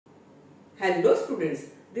Hello students,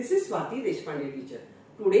 this is Swati Deshpande Teacher.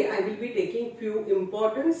 Today I will be taking few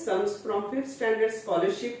important sums from 5th standard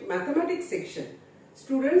scholarship mathematics section.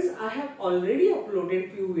 Students, I have already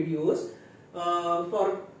uploaded few videos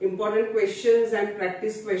for important questions and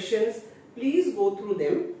practice questions. Please go through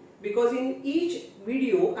them because in each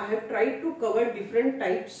video I have tried to cover different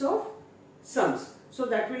types of sums. So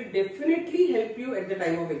that will definitely help you at the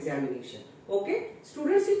time of examination. Okay,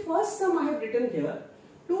 students, the first sum I have written here,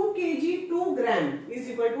 2 kg 2 gram is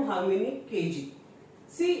equal to how many kg?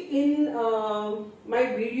 See, in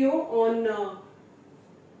my video on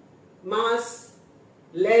mass,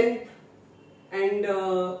 length and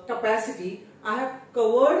capacity, I have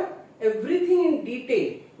covered everything in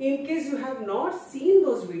detail. In case you have not seen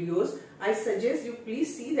those videos, I suggest you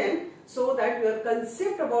please see them so that your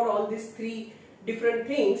concept about all these three different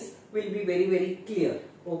things will be very clear.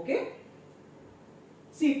 Okay.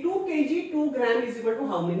 See, 2 kg 2 gram is equal to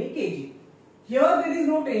how many kg? Here there is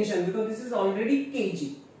no tension because this is already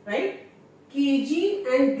kg, right? Kg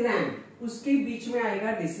and gram, uske beech mein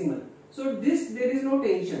aayega decimal. So this there is no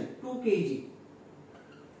tension. 2 kg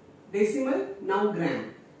decimal, now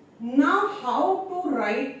gram. Now how to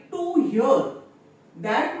write 2 here?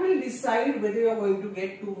 That will decide whether you are going to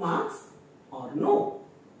get 2 marks or no.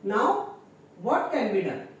 Now what can be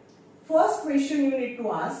done? First question you need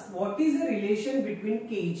to ask, what is the relation between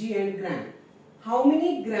kg and gram? How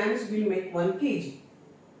many grams will make 1 kg?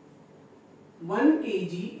 1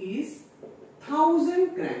 kg is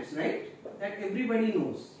 1000 grams, right? That everybody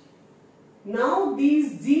knows. Now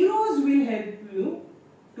these zeros will help you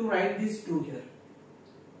to write this 2 here.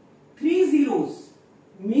 3 zeros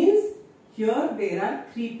means here there are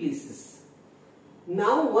 3 places.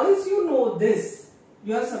 Now once you know this,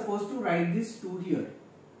 you are supposed to write this 2 here.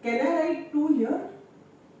 Can I write 2 here?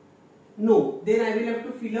 No. Then I will have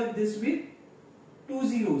to fill up this with 2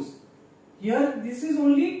 zeros. Here this is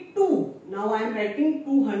only 2. Now I am writing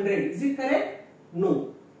 200. Is it correct?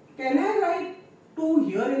 No. Can I write 2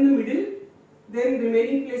 here in the middle? Then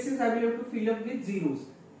remaining places I will have to fill up with zeros.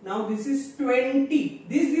 Now this is 20.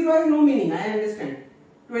 This zero has no meaning. I understand.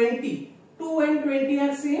 20. 2 and 20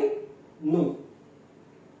 are same? No.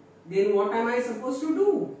 Then what am I supposed to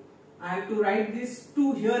do? I have to write this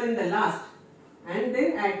 2 here in the last and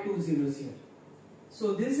then add 2 zeros here.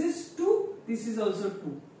 So this is 2, this is also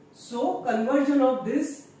 2. So conversion of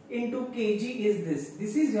this into kg is this.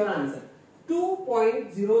 This is your answer.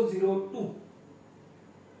 2.002.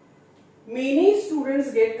 Many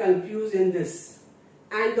students get confused in this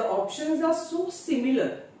and the options are so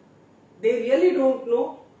similar. They really don't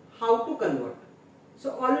know how to convert.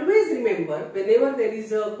 So always remember, whenever there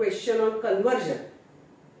is a question on conversion,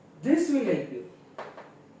 this will help you.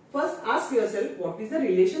 First ask yourself what is the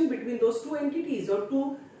relation between those two entities or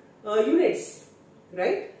two units,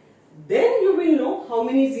 right? Then you will know how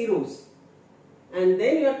many zeros and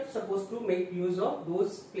then you are supposed to make use of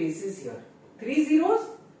those places here. 3 zeros,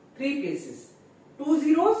 3 places. 2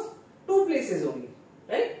 zeros, 2 places only,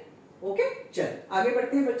 right? Okay, चल आगे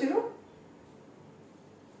बढ़ते हैं बच्चे लोग.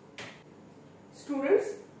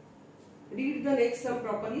 Students, read the next sum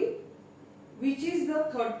properly. Which is the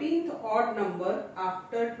 13th odd number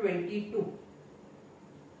after 22?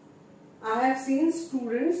 I have seen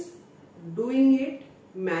students doing it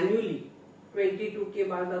manually. 22 के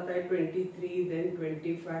बाद आता है 23, then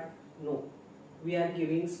 25. No, we are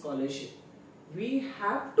giving scholarship. We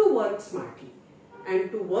have to work smartly,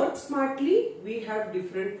 and to work smartly, we have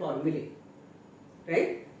different formulae,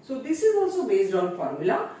 right? So this is also based on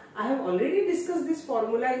formula. I have already discussed this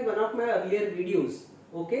formula in one of my earlier videos.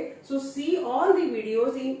 Okay, so see all the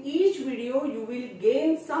videos. In each video you will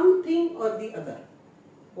gain something or the other.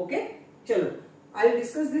 Okay, chalo, I will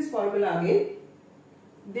discuss this formula again.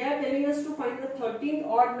 They are telling us to find the 13th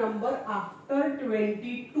odd number after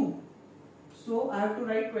 22. So I have to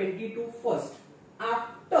write 22 first.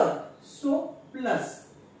 After, so plus.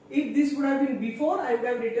 If this would have been before, I would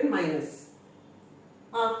have written minus.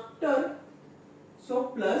 After, so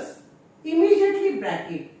plus. Immediately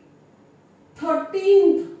bracket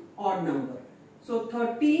 13th odd number. So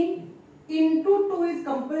 13 into 2 is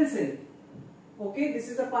compulsory. Okay, this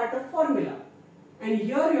is a part of formula. And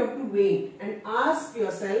here you have to wait and ask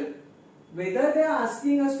yourself whether they are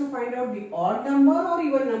asking us to find out the odd number or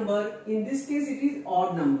even number. In this case it is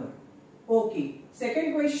odd number. Okay.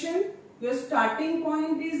 Second question, your starting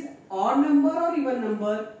point is odd number or even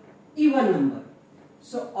number? Even number.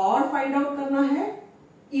 So odd find out करना है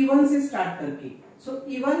even से start करके. So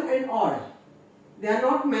even and odd, they are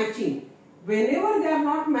not matching. Whenever they are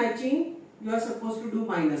not matching, you are supposed to do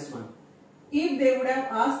 -1. If they would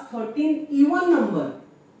have asked 13 even number,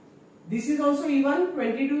 This is also even,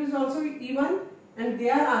 22 is also even, and they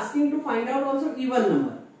are asking to find out also even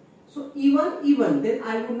number. So even, then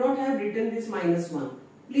I would not have written this -1.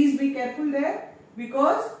 Please be careful there,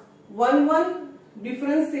 because 1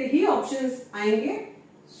 difference से ही options आएंगे.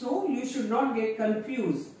 So you should not get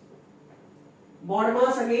confused. Bod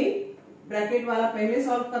mass again, bracket वाला पहले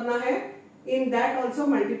solve करना है. In that also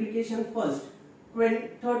multiplication first.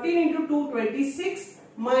 13 into 2, 26,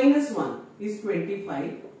 minus 1 is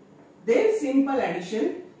 25. Then simple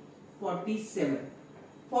addition, 47.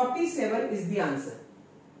 47 is the answer.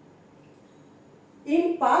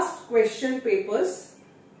 In past question papers,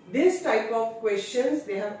 this type of questions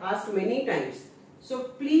they have asked many times. So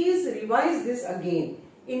please revise this again.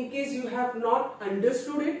 In case you have not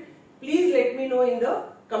understood it, please let me know in the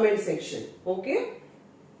comment section. Okay?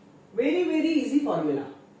 Very easy formula.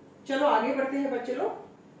 चलो आगे बढ़ते हैं बच्चे लोग.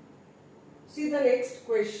 See the next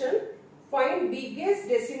question. Find biggest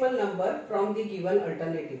decimal number from the given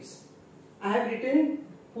alternatives. I have written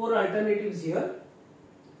 4 alternatives here.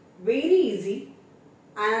 Very easy.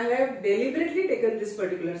 I have deliberately taken this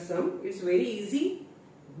particular sum. It's very easy,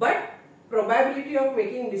 but probability of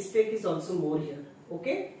making mistake is also more here.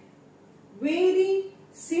 Okay? Very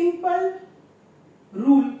simple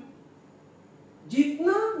rule.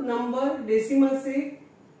 जितना number decimal से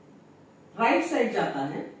right side जाता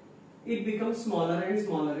है, it becomes smaller and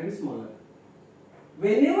smaller and smaller.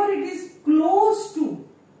 Whenever it is close to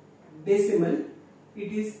decimal,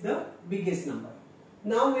 it is the biggest number.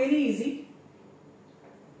 Now very easy.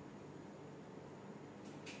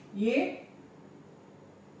 ये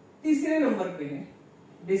तीसरे number पे है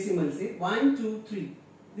decimal से 1 2 3.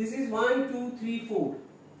 This is 1 2 3 4.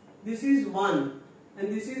 This is 1 and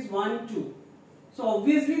this is 1 2. So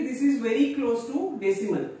obviously this is very close to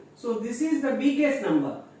decimal. So this is the biggest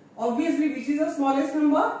number. Obviously which is the smallest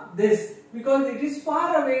number? This, because it is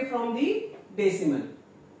far away from the decimal.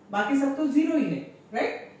 बाकी सब तो zero ही है,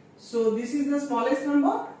 right? So this is the smallest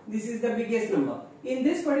number. This is the biggest number. In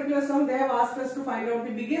this particular sum, they have asked us to find out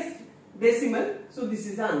the biggest decimal. So this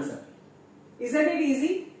is the answer. Isn't it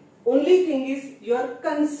easy? Only thing is your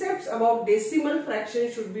concepts about decimal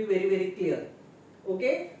fraction should be very clear.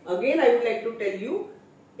 Okay? Again, I would like to tell you,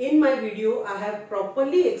 in my video, I have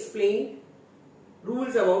properly explained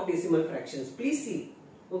rules about decimal fractions. Please see.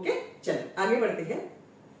 Okay? चलो आगे बढ़ते हैं.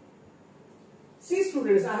 See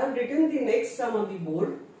students, I have written the next sum on the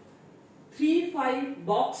board. 3 5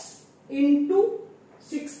 box into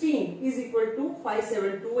 16 is equal to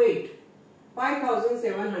 5728.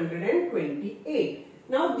 5728.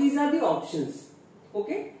 Now these are the options.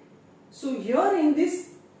 Okay? So here in this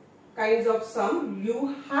kinds of sum,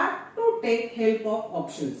 you have to take help of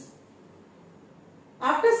options.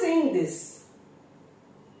 After saying this,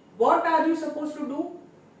 what are you supposed to do?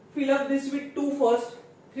 Fill up this with 2 first.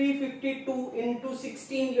 352 into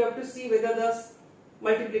 16, you have to see whether the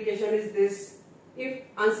multiplication is this. If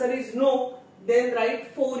answer is no, then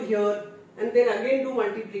write 4 here and then again do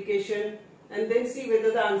multiplication and then see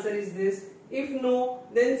whether the answer is this. If no,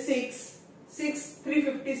 then 6.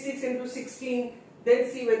 356 into 16, then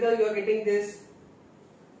see whether you are getting this.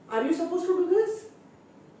 Are you supposed to do this?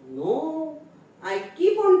 No. I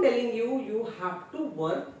keep on telling you, you have to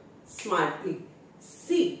work smartly.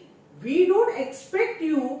 See, we don't expect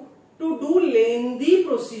you to do lengthy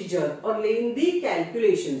procedure or lengthy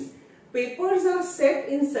calculations. Papers are set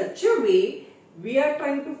in such a way, we are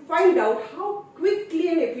trying to find out how quickly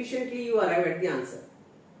and efficiently you arrive at the answer.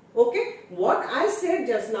 Okay? What I said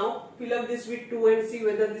just now, fill up this with 2 and see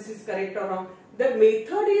whether this is correct or wrong. The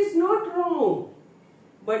method is not wrong,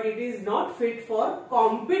 but it is not fit for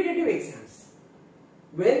competitive exams.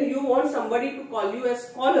 When you want somebody to call you a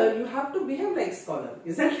scholar, you have to behave like scholar.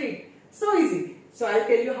 Isn't it? So easy. So I'll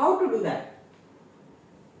tell you how to do that.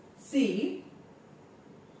 See,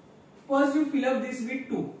 first you fill up this with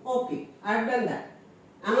 2. Okay, I have done that.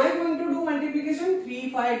 Am I going to do multiplication?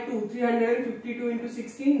 352, 352 into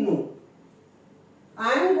 16? No.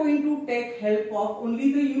 I am going to take help of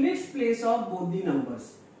only the units place of both the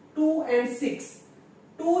numbers. 2 and 6.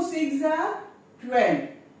 2 6 are 12.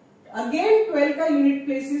 Again 12 ka unit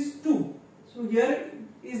place is 2. So here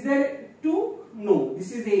is there 2? No.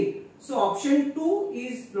 This is 8. So option 2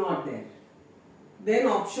 is not there. Then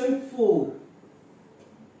option 4.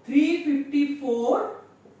 354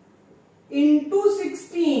 into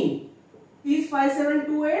 16 is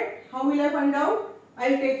 5728. How will I find out? I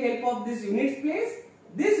will take help of this units place,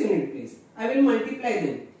 this unit place. I will multiply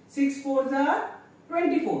them. 6 4s are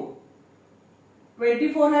 24.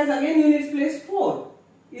 24 has again units place 4.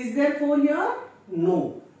 Is there 4 here?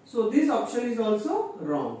 No. So this option is also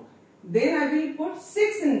wrong. Then I will put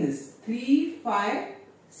 6 in this. 3 5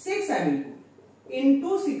 6 I will put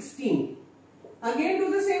into 16. Again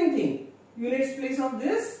do the same thing. Units place of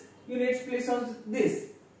this, units place of this.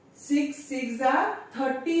 6 6 are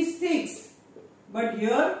 36. But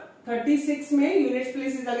here 36 mein units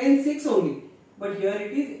place is again 6 only. But here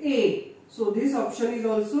it is 8. So this option is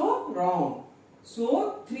also wrong.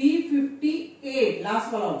 So 358,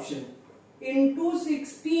 last one option, into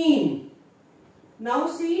 16. Now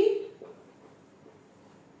see,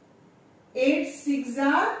 8 6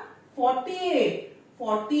 are 48.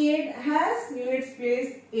 48 has units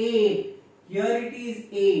place 8. Here it is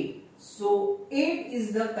 8. So 8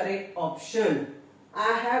 is the correct option.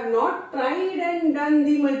 I have not tried and done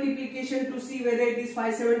the multiplication to see whether it is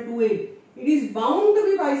 5728. It is bound to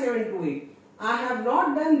be 5728. I have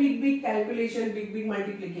not done big calculation, big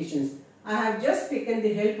multiplications. I have just taken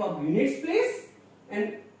the help of units place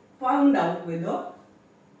and found out whether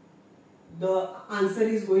the answer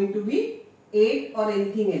is going to be 8 or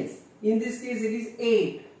anything else. In this case it is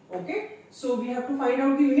 8. Okay. So we have to find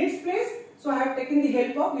out the units place. So I have taken the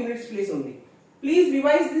help of units place only. Please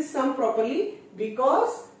revise this sum properly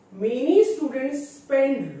because many students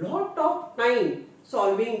spend lot of time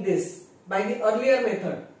solving this by the earlier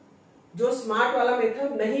method. जो smart वाला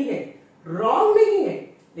method नहीं है, wrong नहीं है,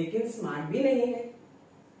 लेकिन smart भी नहीं है.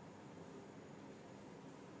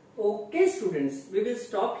 Okay students, we will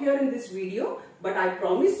stop here in this video, but I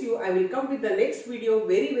promise you I will come with the next video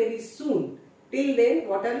very soon. Till then,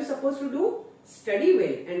 what are you supposed to do? Study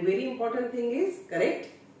well, and very important thing is, correct?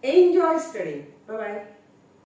 Enjoy studying. Bye bye.